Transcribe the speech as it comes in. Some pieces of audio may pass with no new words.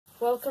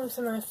Welcome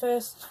to my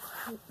first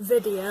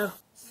video.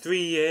 3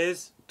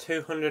 years,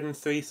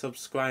 203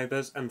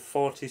 subscribers and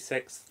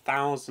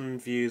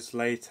 46,000 views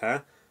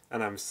later,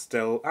 and I'm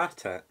still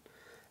at it.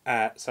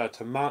 So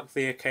to mark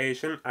the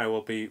occasion, I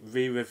will be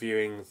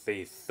re-reviewing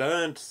the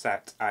third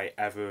set I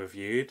ever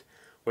reviewed,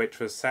 which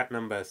was set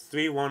number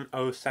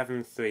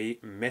 31073,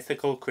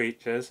 Mythical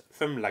Creatures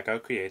from LEGO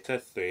Creator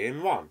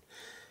 3-in-1.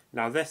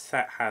 Now this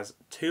set has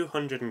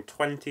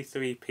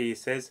 223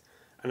 pieces,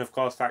 and of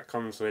course that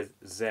comes with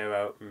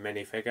 0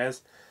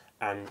 minifigures,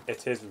 and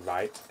it is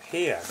right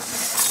here.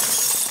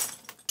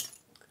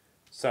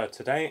 So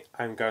today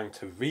I'm going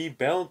to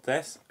rebuild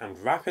this and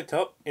wrap it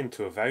up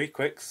into a very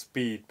quick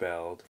speed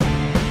build.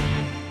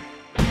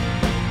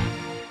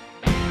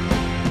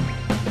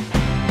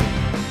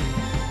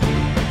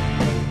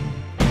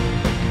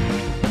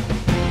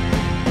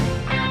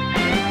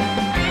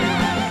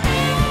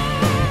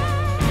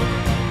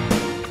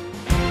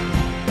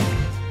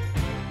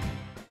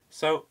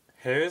 So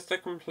here is the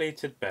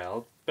completed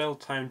build.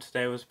 Build time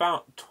today was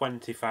about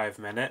 25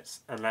 minutes,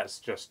 and let's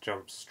just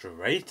jump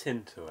straight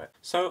into it.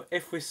 So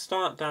if we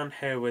start down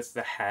here with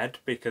the head,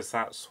 because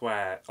that's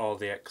where all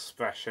the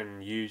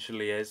expression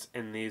usually is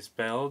in these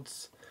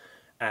builds,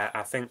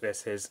 I think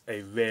this is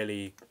a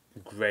really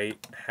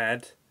great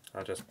head.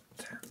 I'll just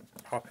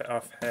pop it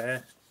off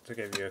here to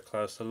give you a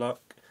closer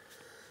look.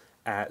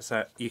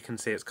 So you can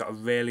see it's got a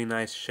really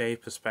nice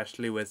shape,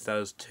 especially with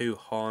those 2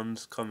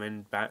 horns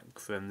coming back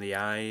from the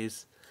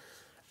eyes.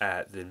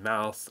 The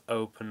mouth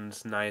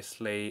opens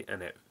nicely,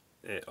 and it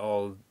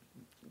all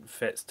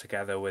fits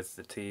together with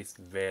the teeth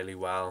really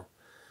well.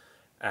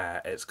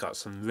 It's got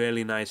some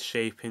really nice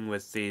shaping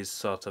with these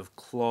sort of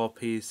claw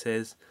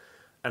pieces,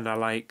 and I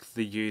like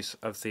the use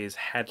of these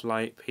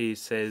headlight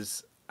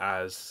pieces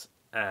as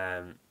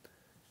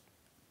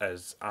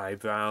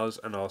eyebrows,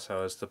 and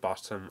also as the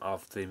bottom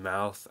of the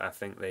mouth. I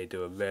think they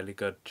do a really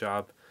good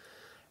job.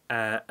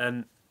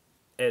 And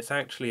it's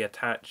actually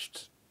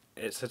attached.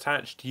 It's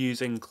attached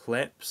using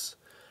clips,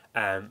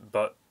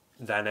 but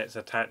then it's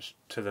attached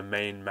to the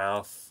main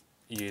mouth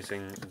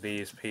using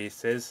these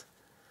pieces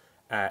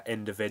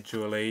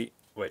individually,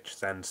 which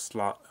then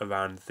slot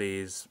around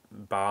these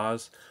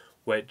bars,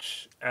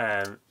 which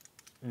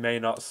may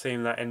not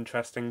seem that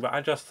interesting, but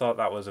I just thought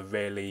that was a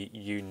really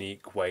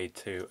unique way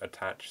to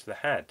attach the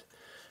head.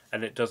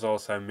 And it does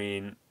also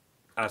mean,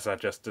 as I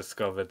just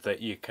discovered,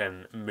 that you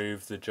can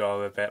move the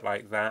jaw a bit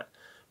like that,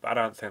 but I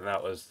don't think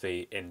that was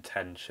the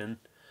intention.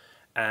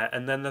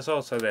 And then there's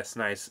also this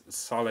nice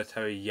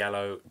solitary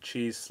yellow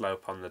cheese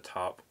slope on the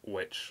top,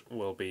 which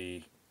will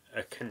be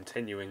a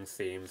continuing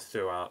theme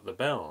throughout the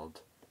build.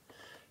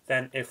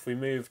 Then if we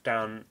move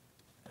down,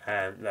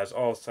 there's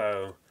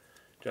also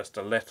just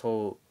a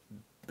little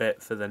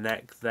bit for the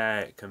neck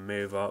there. It can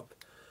move up.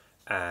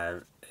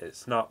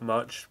 It's not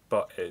much,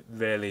 but it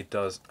really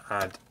does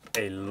add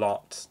a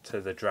lot to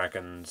the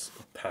dragon's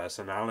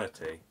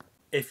personality.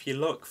 If you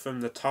look from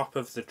the top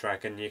of the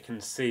dragon, you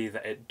can see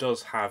that it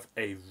does have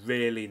a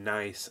really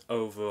nice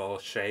overall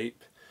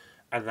shape,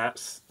 and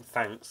that's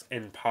thanks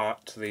in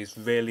part to these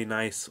really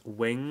nice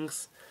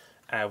wings,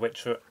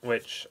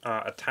 which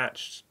are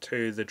attached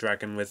to the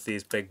dragon with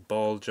these big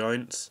ball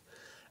joints,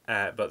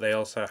 but they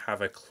also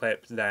have a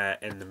clip there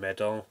in the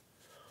middle,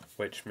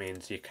 which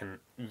means you can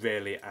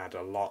really add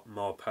a lot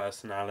more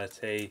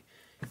personality.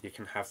 You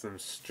can have them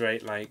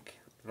straight like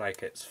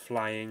it's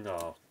flying,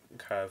 or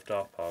curved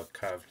up or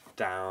curved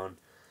down,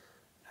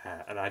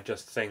 and I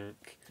just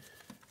think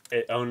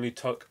it only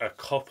took a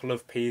couple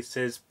of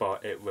pieces,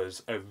 but it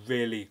was a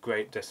really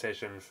great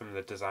decision from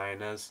the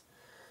designers.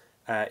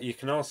 You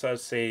can also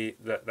see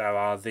that there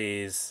are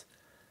these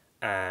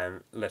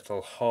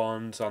little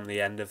horns on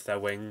the end of their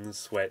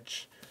wings,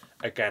 which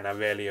again I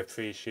really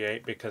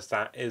appreciate, because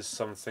that is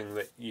something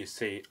that you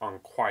see on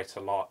quite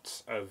a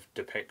lot of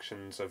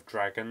depictions of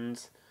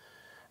dragons.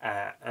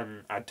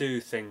 And I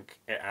do think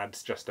it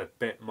adds just a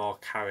bit more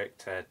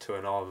character to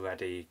an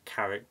already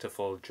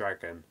characterful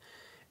dragon,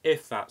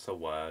 if that's a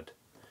word.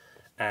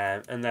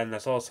 And then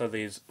there's also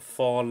these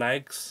 4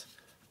 legs,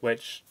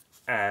 which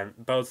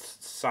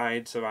both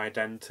sides are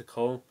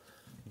identical,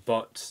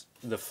 but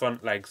the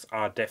front legs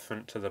are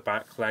different to the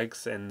back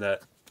legs in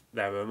that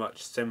they're a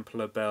much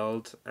simpler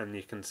build, and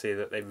you can see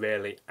that they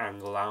really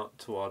angle out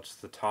towards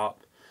the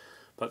top,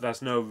 but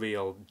there's no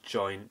real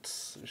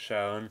joints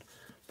shown.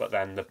 But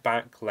then the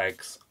back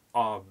legs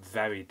are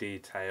very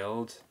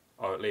detailed,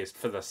 or at least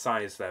for the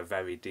size they're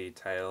very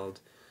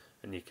detailed,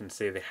 and you can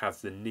see they have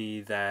the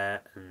knee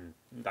there and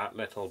that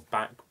little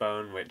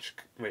backbone, which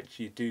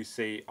you do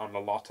see on a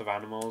lot of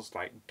animals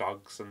like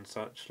dogs and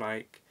such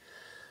like.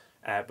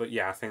 But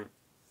yeah, I think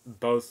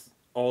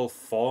all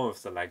 4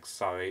 of the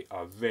legs,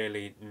 are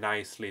really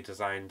nicely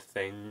designed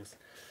things,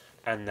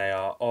 and they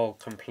are all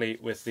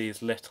complete with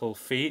these little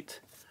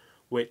feet,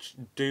 which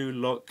do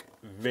look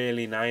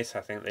really nice.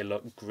 I think they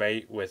look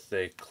great with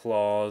the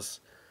claws,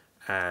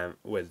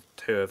 with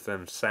 2 of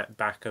them set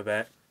back a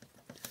bit.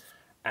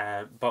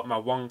 But my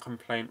one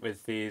complaint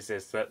with these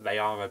is that they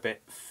are a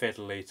bit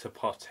fiddly to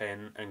put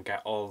in and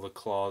get all the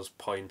claws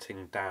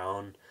pointing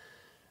down.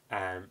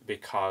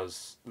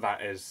 because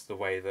that is the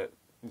way that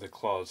the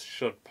claws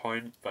should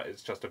point, but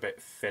it's just a bit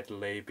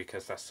fiddly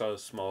because they're so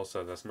small,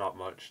 so there's not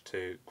much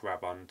to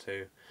grab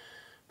onto.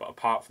 But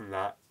apart from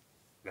that,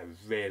 they're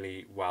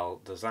really well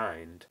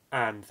designed,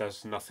 and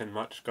there's nothing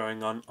much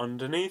going on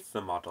underneath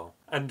the model.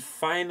 And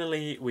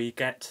finally we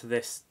get to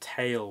this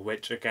tail,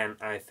 which again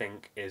I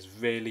think is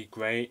really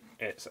great.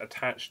 It's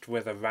attached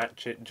with a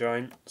ratchet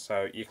joint,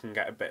 so you can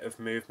get a bit of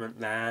movement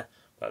there,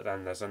 but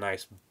then there's a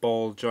nice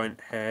ball joint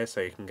here,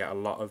 so you can get a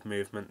lot of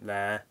movement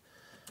there.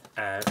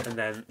 And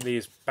then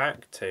these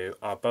back two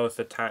are both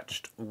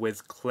attached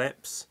with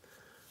clips,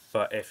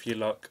 but if you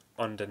look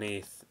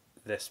underneath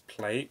this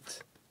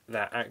plate,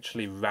 they're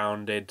actually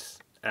rounded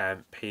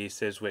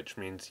pieces, which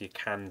means you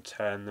can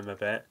turn them a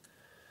bit.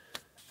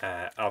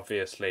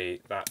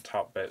 Obviously that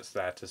top bit's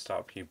there to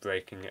stop you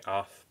breaking it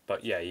off,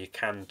 but yeah, you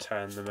can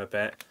turn them a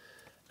bit,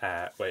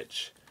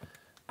 which,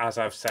 as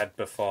I've said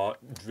before,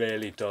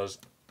 really does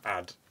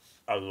add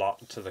a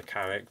lot to the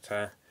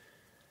character,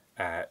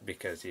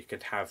 because you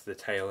could have the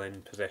tail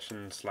in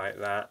positions like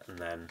that and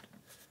then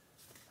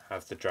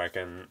have the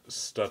dragon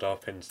stood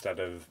up instead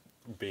of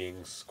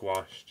being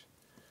squashed.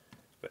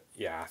 But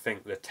yeah, I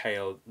think the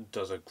tail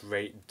does a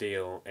great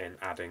deal in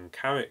adding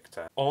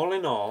character. All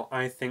in all,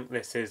 I think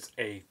this is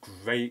a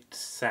great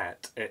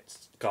set.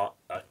 It's got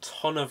a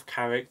ton of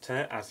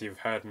character, as you've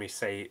heard me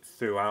say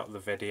throughout the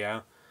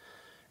video.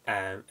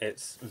 And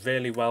it's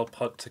really well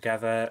put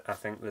together. I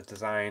think the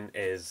design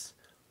is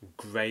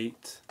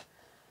great.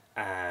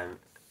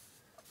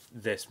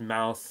 This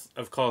mouth,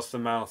 of course the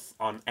mouth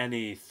on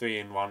any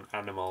 3-in-1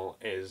 animal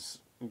is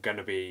going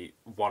to be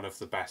one of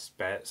the best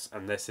bits,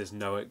 and this is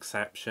no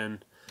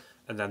exception.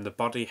 And then the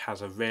body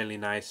has a really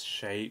nice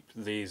shape.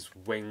 These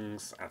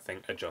wings I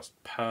think are just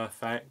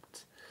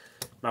perfect.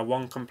 My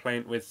one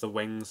complaint with the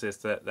wings is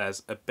that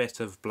there's a bit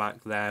of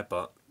black there,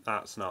 but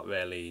that's not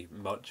really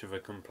much of a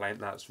complaint.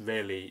 That's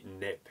really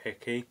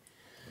nitpicky.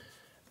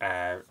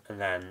 And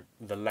then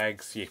the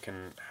legs you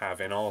can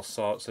have in all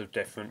sorts of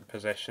different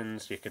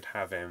positions. You could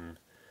have him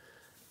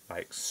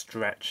like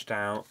stretched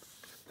out,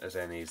 as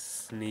in he's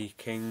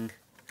sneaking,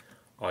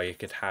 or you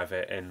could have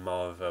it in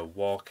more of a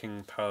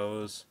walking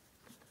pose.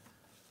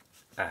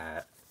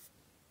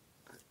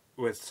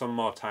 With some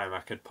more time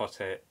I could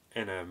put it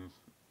in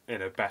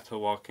a better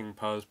walking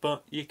pose,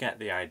 but you get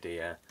the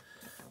idea.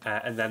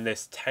 And then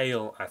this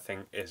tail I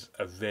think is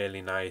a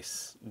really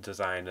nice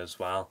design as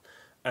well.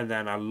 And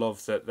then I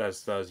love that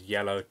there's those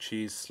yellow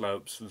cheese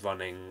slopes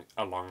running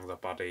along the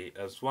body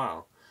as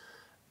well.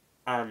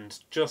 And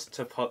just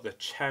to put the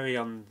cherry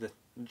on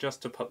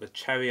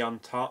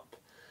top,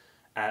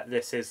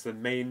 this is the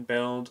main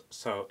build,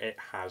 so it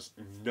has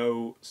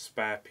no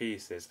spare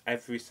pieces.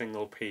 Every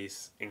single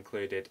piece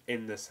included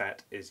in the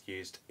set is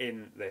used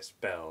in this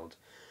build,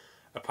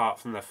 apart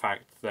from the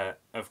fact that,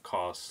 of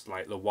course,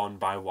 like the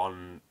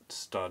 1x1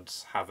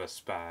 studs have a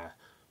spare,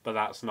 but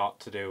that's not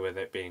to do with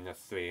it being a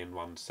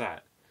 3-in-1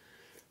 set.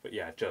 But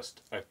yeah,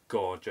 just a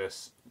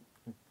gorgeous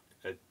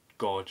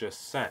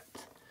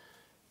set.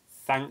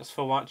 Thanks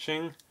for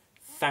watching.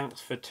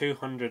 Thanks for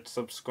 200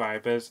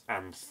 subscribers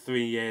and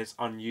 3 years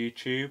on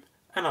YouTube,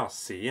 and I'll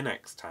see you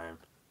next time.